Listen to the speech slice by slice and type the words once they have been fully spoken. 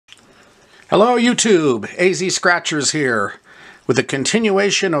Hello YouTube, AZ Scratchers here with a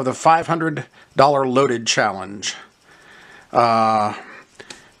continuation of the $500 loaded challenge. What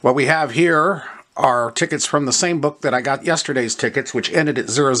we have here are tickets from the same book that I got yesterday's tickets, which ended at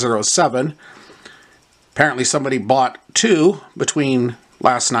 007. Apparently somebody bought two between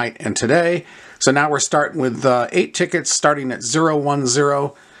last night and today. So now we're starting with 8 tickets starting at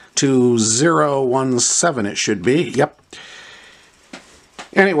 010 to 017 it should be. Yep.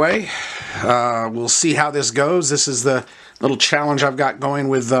 Anyway, we'll see how this goes. This is the little challenge I've got going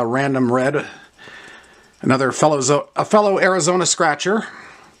with Random Red, a fellow Arizona Scratcher.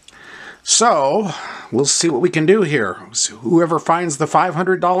 So, we'll see what we can do here. So whoever finds the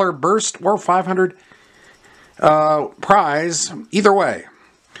 $500 burst or 500 prize, either way.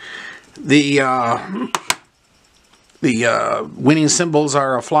 The winning symbols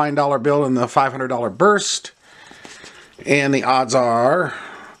are a flying dollar bill and the $500 burst. And the odds are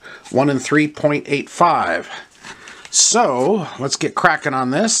 1 in 3.85. So, let's get cracking on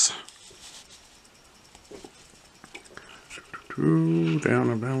this. Down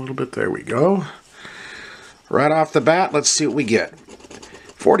a little bit, there we go. Right off the bat, let's see what we get.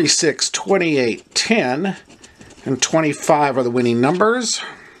 46, 28, 10, and 25 are the winning numbers.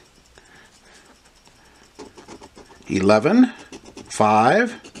 11,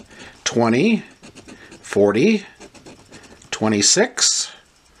 5, 20, 40, 26,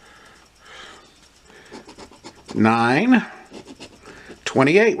 9,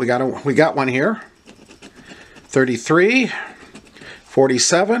 28, we got one here. 33,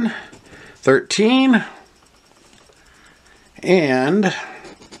 47, 13, and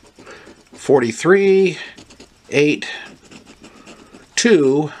 43, 8,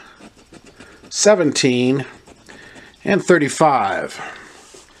 2, 17, and 35.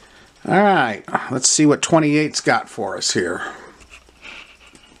 Alright, let's see what 28's got for us here.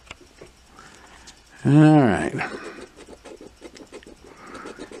 Alright.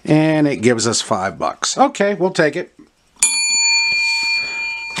 And it gives us $5. Okay, we'll take it.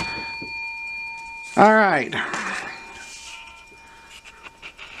 Alright.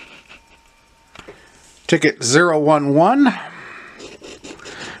 Ticket 011.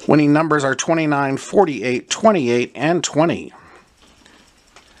 Winning numbers are 29, 48, 28, and 20.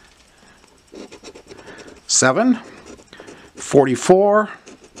 7, 44,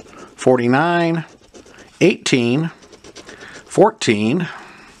 49, 18, 14,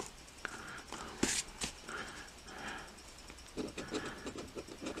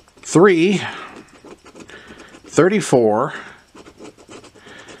 3, 34,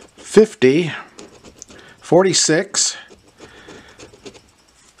 50, 46,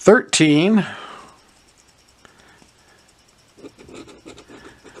 13,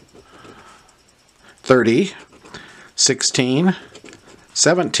 30, 16,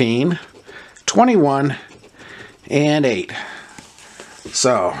 17, 21, and 8.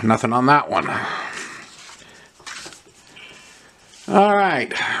 So, nothing on that one.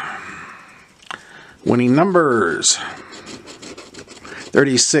 Alright. Winning numbers.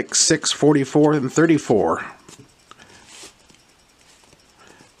 36, 6, 44, and 34.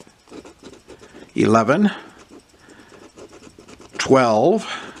 11, 12,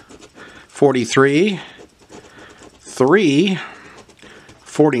 43, 3,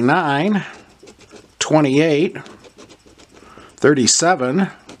 49, 28, 37,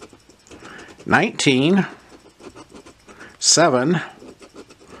 19, 7,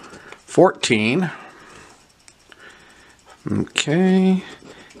 14, okay,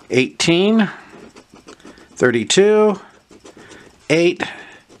 18, 32, 8,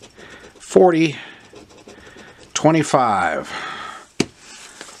 40, 25.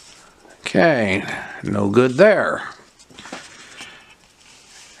 Okay, no good there.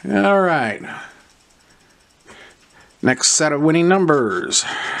 All right. Next set of winning numbers.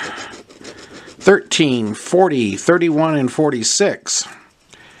 13, 40, 31, and 46.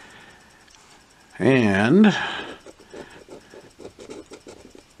 And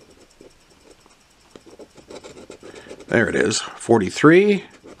there it is. 43,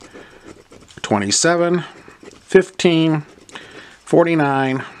 27, 15,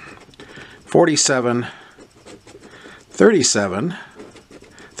 49, 47, 37,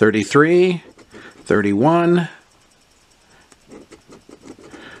 33, 31,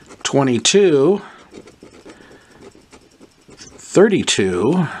 22,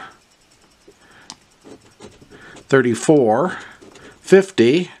 32, 34,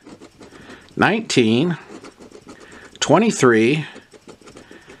 50, 19, 23,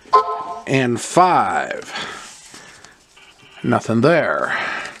 and 5. Nothing there.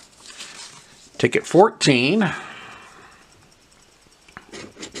 Ticket 14.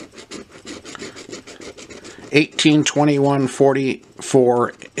 18, 21,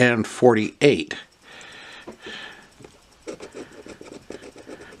 44, and 48.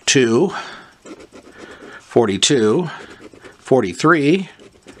 2, 42, 43,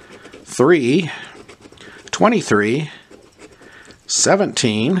 3, 23,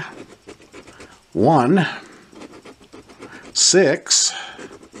 17, 1, 6,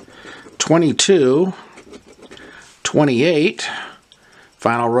 22, 28,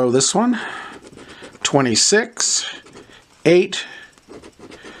 final row this one, 26, 8,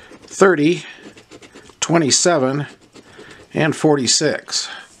 30, 27, and 46.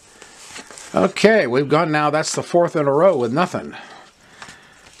 Okay, we've gone now, that's the fourth in a row with nothing.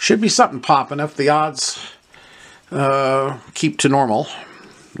 Should be something popping if the odds keep to normal,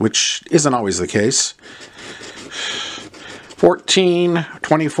 which isn't always the case. 14,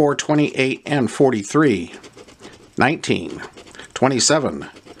 24, 28, and 43. 19, 27,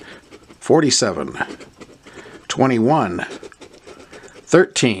 47, 21,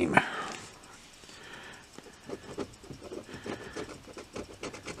 13,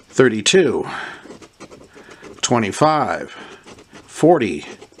 32, 25, 40,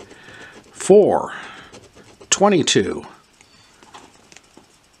 4, 22,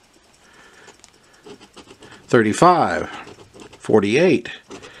 35, 48,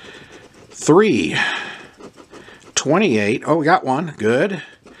 3, 28, oh, we got one, good,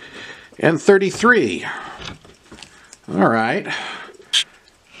 and 33. All right.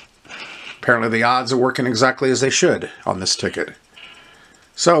 Apparently the odds are working exactly as they should on this ticket.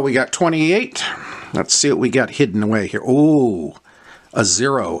 So we got 28. Let's see what we got hidden away here. Ooh, a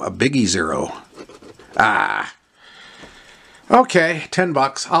 0, a biggie 0. Ah. Okay, 10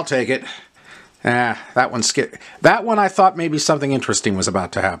 bucks. I'll take it. That one I thought maybe something interesting was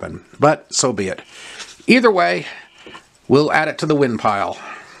about to happen, but so be it. Either way, we'll add it to the win pile.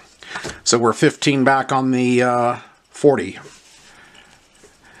 So we're 15 back on the 40.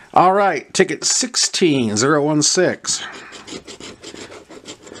 All right, ticket 16016.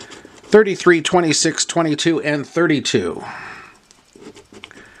 33, 26, 22, and 32.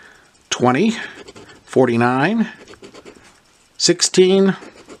 20, 49, 16,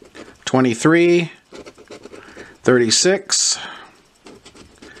 23, 36,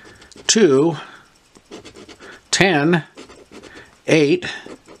 2, 10, 8,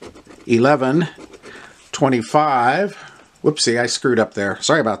 11, 25. Whoopsie, I screwed up there.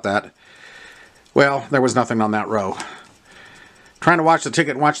 Sorry about that. Well, there was nothing on that row. Trying to watch the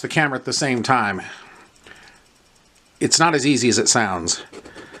ticket and watch the camera at the same time. It's not as easy as it sounds.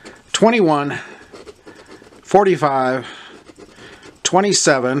 21, 45,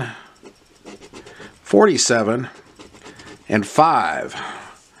 27, 47, and 5.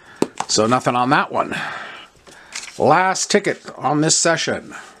 So nothing on that one. Last ticket on this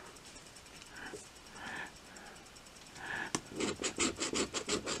session.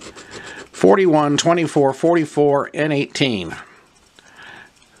 $41, $24, $44, and $18.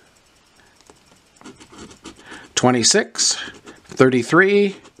 26,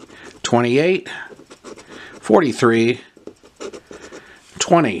 33, 28, 43,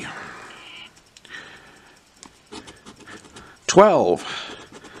 20, 12,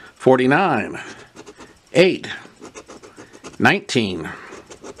 49, 8, 19,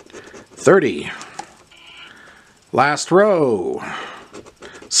 30, last row,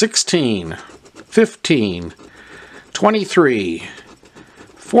 16, 15, 23,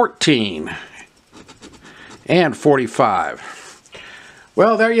 14, and 45.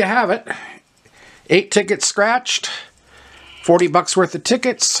 Well, there you have it. 8 tickets scratched, 40 bucks worth of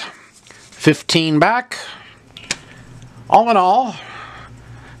tickets, 15 back. All in all,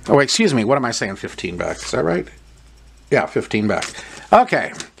 oh, excuse me, what am I saying, 15 back? Is that right? Yeah, 15 back.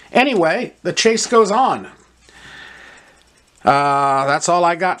 Okay. Anyway, the chase goes on. That's all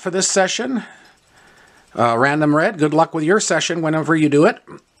I got for this session. Random Red, good luck with your session whenever you do it.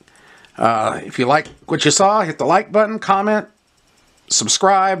 If you like what you saw, hit the like button, comment,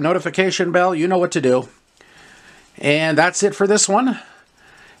 subscribe, notification bell, you know what to do. And that's it for this one.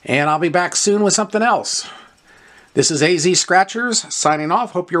 And I'll be back soon with something else. This is AZ Scratchers signing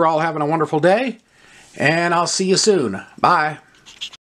off. Hope you're all having a wonderful day. And I'll see you soon. Bye.